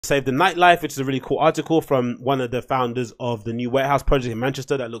Save the Nightlife, which is a really cool article from one of the founders of the new warehouse project in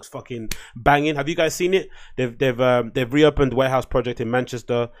Manchester that looks fucking banging. Have you guys seen it? They've reopened the warehouse project in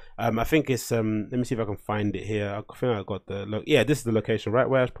Manchester. I think it's let me see if I can find it here. I think I got the look. Yeah, this is the location, right?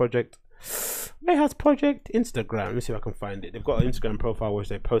 Warehouse project. Warehouse project Instagram. Let me see if I can find it. They've got an Instagram profile which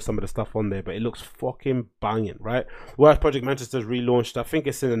they post some of the stuff on there, but it looks fucking banging, right? Warehouse project Manchester's relaunched. I think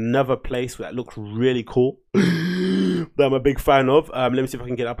it's in another place that looks really cool that I'm a big fan of. Let me see if I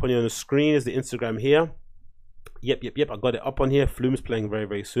can get it up on the screen. Is the Instagram here? Yep. I got it up on here. Flume's playing very,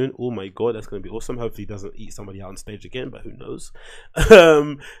 very soon. Oh my god, that's going to be awesome. Hopefully he doesn't eat somebody out on stage again, but who knows.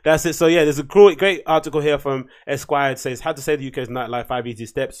 That's it. So yeah, there's a great article here from Esquire. It says how to save the UK's nightlife, 5 easy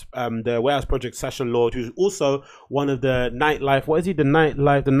steps. The warehouse project Sacha Lord, who's also one of the nightlife, what is he? The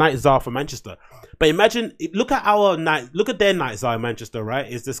nightlife, the night czar for Manchester. But imagine, look at their night czar in Manchester,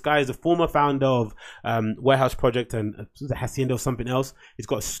 right? Is this guy is a former founder of warehouse project and Hacienda or something else. He's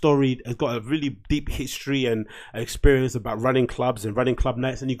got a really deep history and experience about running clubs and running club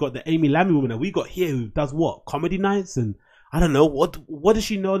nights. And you got the Amy Lammy woman that we got here who does what, comedy nights, and I don't know what does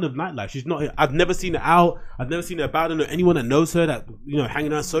she know of nightlife. She's not. I've never seen her out. I've never seen her about. I don't know anyone that knows her that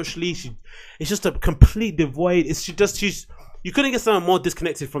hanging out socially. It's just a complete devoid. You couldn't get someone more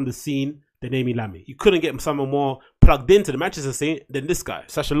disconnected from the scene than Amy Lammy. You couldn't get someone more plugged into the Manchester scene than this guy,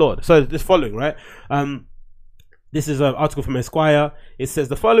 Sacha Lord. So this following, right? This is an article from Esquire. It says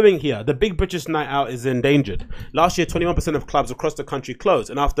the following here. The big British night out is endangered. Last year, 21% of clubs across the country closed.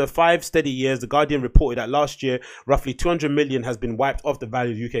 And after 5 steady years, The Guardian reported that last year, roughly 200 million has been wiped off the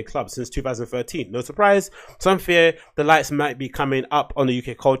value of UK clubs since 2013. No surprise. Some fear the lights might be coming up on the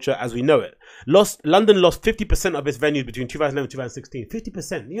UK culture as we know it. London lost 50% of its venues between 2011 and 2016.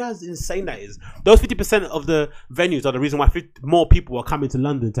 50%. You know how insane that is? Those 50% of the venues are the reason why more people are coming to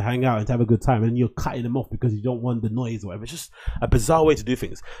London to hang out and to have a good time. And you're cutting them off because you don't want the noise or whatever. It's just a bizarre way to do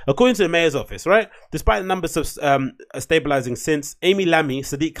things. According to the mayor's office, right, despite the numbers of stabilizing since, Amy Lammy,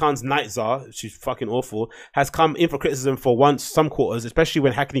 Sadiq Khan's night czar, she's fucking awful, has come in for criticism for some quarters, especially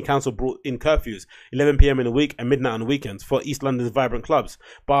when Hackney Council brought in curfews 11 p.m. in the week and midnight on the weekends for East London's vibrant clubs,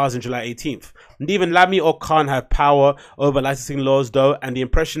 bars in July 18th. And even Lammy or Khan have power over licensing laws though, and the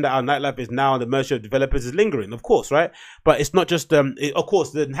impression that our nightlife is now on the mercy of developers is lingering, of course, right? But it's not just of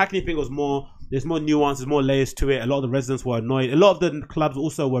course the Hackney thing was more, there's more nuance, there's more layers to it. A lot of the residents were annoyed. A lot of the clubs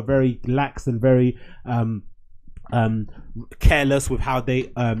also were very lax and very careless with how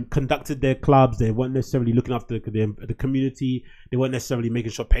they conducted their clubs. They weren't necessarily looking after the community. They weren't necessarily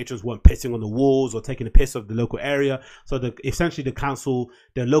making sure patrons weren't pissing on the walls or taking a piss of the local area. So essentially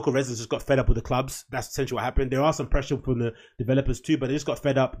the local residents just got fed up with the clubs. That's essentially what happened. There are some pressure from the developers too, but they just got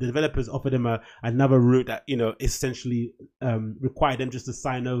fed up. The developers offered them another route that essentially required them just to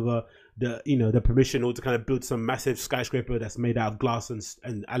sign over the permission or to kind of build some massive skyscraper that's made out of glass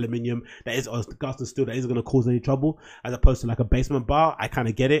and aluminium, that is glass and steel, that isn't going to cause any trouble, as opposed to like a basement bar. I kind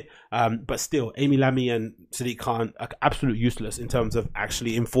of get it, but still, Amy Lammy and Sadiq Khan are absolute useless in terms of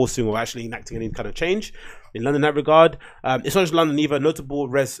actually enforcing or actually enacting any kind of change in London in that regard. It's not just London either. Notable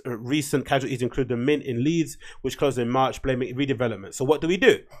recent casualties include the Mint in Leeds, which closed in March, blaming redevelopment. So what do we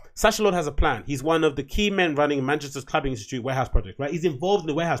do? Sacha Lord has a plan. He's one of the key men running Manchester's Clubbing Institute warehouse project, right? He's involved in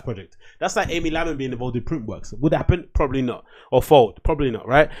the warehouse project. That's like Amy Lammy being involved in Printworks. Would it happen? Probably not. Or fold? Probably not,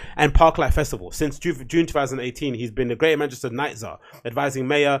 right? And Parklight Festival. Since June 2018, he's been the Greater Manchester Night Czar, advising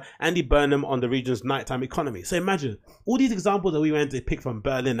Mayor Andy Burnham on the region's nighttime economy. So imagine all these examples that we went to pick from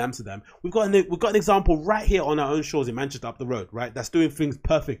Berlin, Amsterdam. We've got an example right here on our own shores in Manchester up the road, right? That's doing things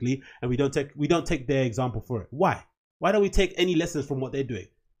perfectly, and we don't take their example for it. Why? Why don't we take any lessons from what they're doing?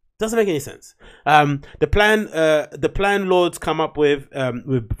 Doesn't make any sense. The plan Lords come up with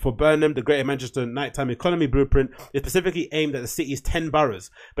for Burnham, the Greater Manchester Nighttime Economy Blueprint, is specifically aimed at the city's 10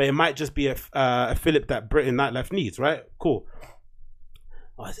 boroughs, but it might just be a fillip that Britain nightlife needs, right? Cool.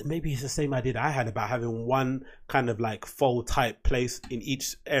 Maybe it's the same idea that I had about having one kind of like fold type place in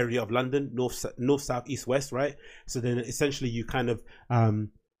each area of London, north, south, east, west, right? So then essentially you kind of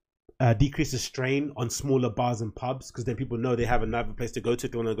decrease the strain on smaller bars and pubs, because then people know they have another place to go to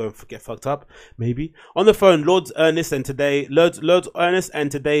if they want to go and get fucked up. Maybe on the phone, Lord's earnest and today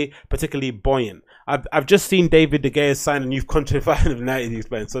particularly buoyant. I've just seen David De Gea sign a new contract for 90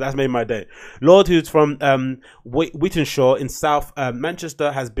 expense, so that's made my day. Lord, who's from Wythenshawe in South Manchester,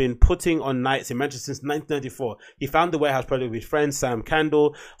 has been putting on nights in Manchester since 1994. He found the warehouse project with friend Sam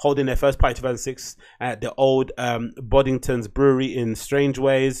Candle, holding their first party in 2006 at the old Boddington's Brewery in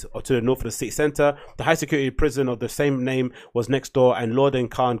Strangeways, or to to the north of the city centre. The high security prison of the same name was next door, and Lord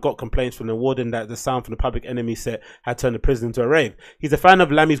and Khan got complaints from the warden that the sound from the Public Enemy set had turned the prison into a rave. He's a fan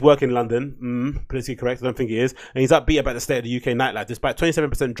of Lammy's work in London, politically correct, I don't think he is, and he's upbeat about the state of the UK nightlife, despite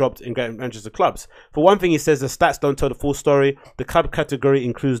 27% dropped in Greater Manchester clubs. For one thing, he says the stats don't tell the full story. The club category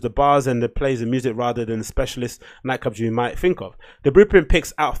includes the bars and the plays and music rather than the specialist nightclubs you might think of. The blueprint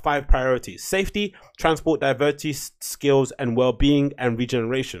picks out 5 priorities: safety, transport, diversity, skills and well-being, and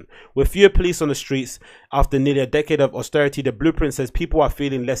regeneration. With fewer police on the streets after nearly a decade of austerity, the blueprint says people are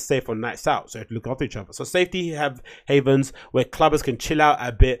feeling less safe on nights out, so you have to look after each other. So safety, have havens where clubbers can chill out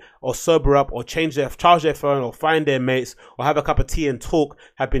a bit or sober up or charge their phone or find their mates or have a cup of tea and talk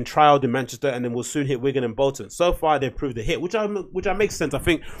have been trialed in Manchester and then will soon hit Wigan and Bolton. So far they've proved a hit, which makes sense. I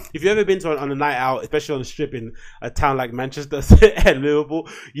think if you've ever been to on a night out, especially on the strip in a town like Manchester and Liverpool,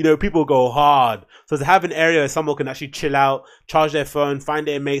 you know, people go hard. So to have an area where someone can actually chill out, charge their phone, find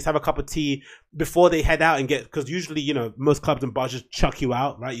their mates, have a cup of tea before they head out and get, because usually, you know, most clubs and bars just chuck you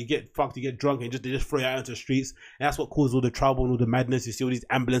out, right? You get fucked, you get drunk, and they just throw you out into the streets, and that's what causes all the trouble and all the madness. You see all these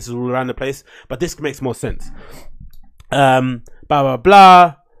ambulances all around the place, but this makes more sense. Blah blah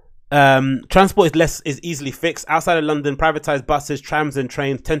blah. Transport is easily fixed. Outside of London, privatised buses, trams and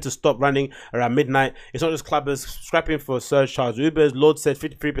trains tend to stop running around midnight. It's not just clubbers scrapping for surge charge Ubers. Lord said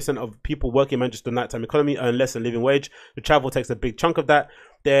 53% of people working in Manchester nighttime economy earn less than living wage. The travel takes a big chunk of that.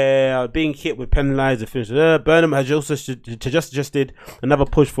 They're being hit with penalised. Burnham has also just suggested another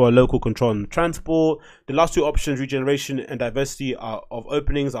push for a local control on transport. The last 2 options, regeneration and diversity of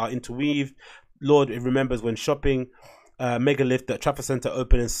openings, are interweaved. Lord remembers when shopping Megalift at Trafford Centre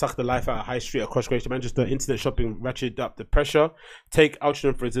opened and sucked the life out of High Street across Greater Manchester. Internet shopping ratcheted up the pressure. Take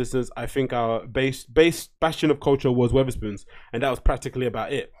Altrincham for instance. I think our base bastion of culture was Wetherspoons, and that was practically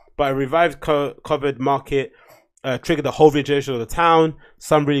about it. But a revived covered market triggered the whole regeneration of the town.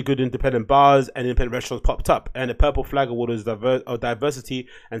 Some really good independent bars and independent restaurants popped up, and the Purple Flag Award of diversity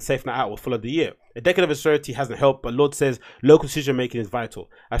and safe night out was full of the year. A decade of austerity hasn't helped, but Lord says local decision making is vital.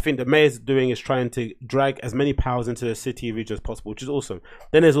 I think the mayor's doing is trying to drag as many powers into the city region as possible, which is awesome.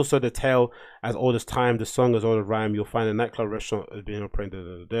 Then there's also the tale as old as time, the song as old as rhyme. You'll find a nightclub restaurant as being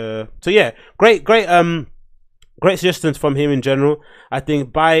operated. So yeah, great suggestions from him in general. I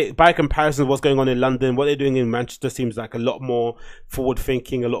think by comparison, what's going on in London, what they're doing in Manchester seems like a lot more forward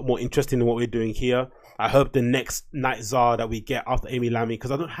thinking, a lot more interesting than what we're doing here. I hope the next night czar that we get after Amy Lammy, because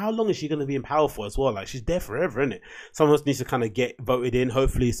I don't know how long is she going to be in power for as well. Like, she's there forever, isn't it? Someone else needs to kind of get voted in.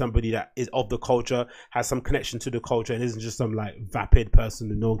 Hopefully somebody that is of the culture, has some connection to the culture, and isn't just some like vapid person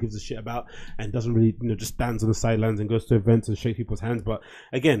that no one gives a shit about and doesn't really, you know, just stands on the sidelines and goes to events and shakes people's hands. But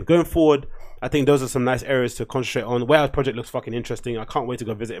again, going forward, I think those are some nice areas to concentrate on. Warehouse Project looks fucking interesting. I can't wait to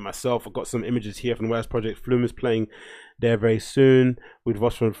go visit it myself. I've got some images here from the Warehouse Project. Flume is playing there very soon with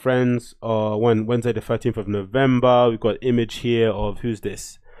Ross from Friends on Wednesday the 13th of November. We've got an image here of, who's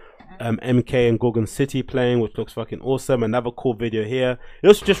this? MK and Gorgon City playing, which looks fucking awesome. Another cool video here. It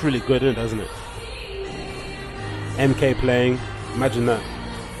looks just really good, doesn't it? MK playing. Imagine that.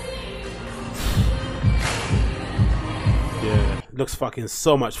 Yeah, it looks fucking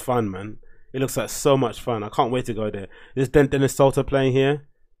so much fun, man. It looks like so much fun. I can't wait to go there. Is Dennis Salter playing here?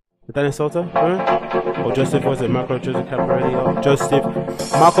 Is Dennis Salter? Or Joseph, was it Marco Joseph Caparetti? Oh, Joseph,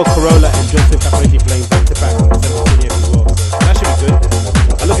 Marco Corolla and Joseph Caparetti playing back to back on the 17th as well. So that should be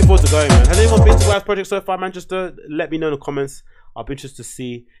good. I'm looking forward to going, man. Has anyone been to Warehouse Project so far, Manchester? Let me know in the comments. I'll be interested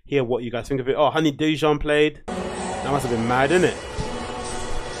to hear what you guys think of it. Oh, Honey Dijon played. That must have been mad, isn't it?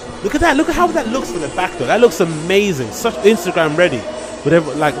 Look at that. Look at how that looks from the back, though. That looks amazing. Such Instagram ready.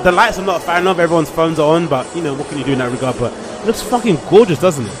 Whatever, like, the lights I'm not a fan of. Everyone's phones are on, but you know, what can you do in that regard? But it looks fucking gorgeous,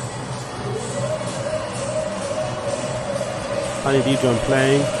 doesn't it? Honey Dijon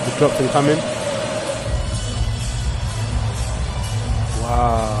playing. The drops incoming.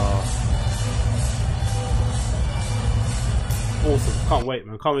 Wow. Awesome. Can't wait,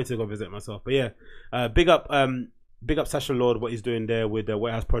 man. Can't wait to go visit myself. But yeah, big up Sacha Lord. What he's doing there with the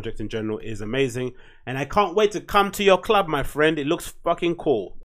Warehouse Project in general is amazing, and I can't wait to come to your club, my friend. It looks fucking cool.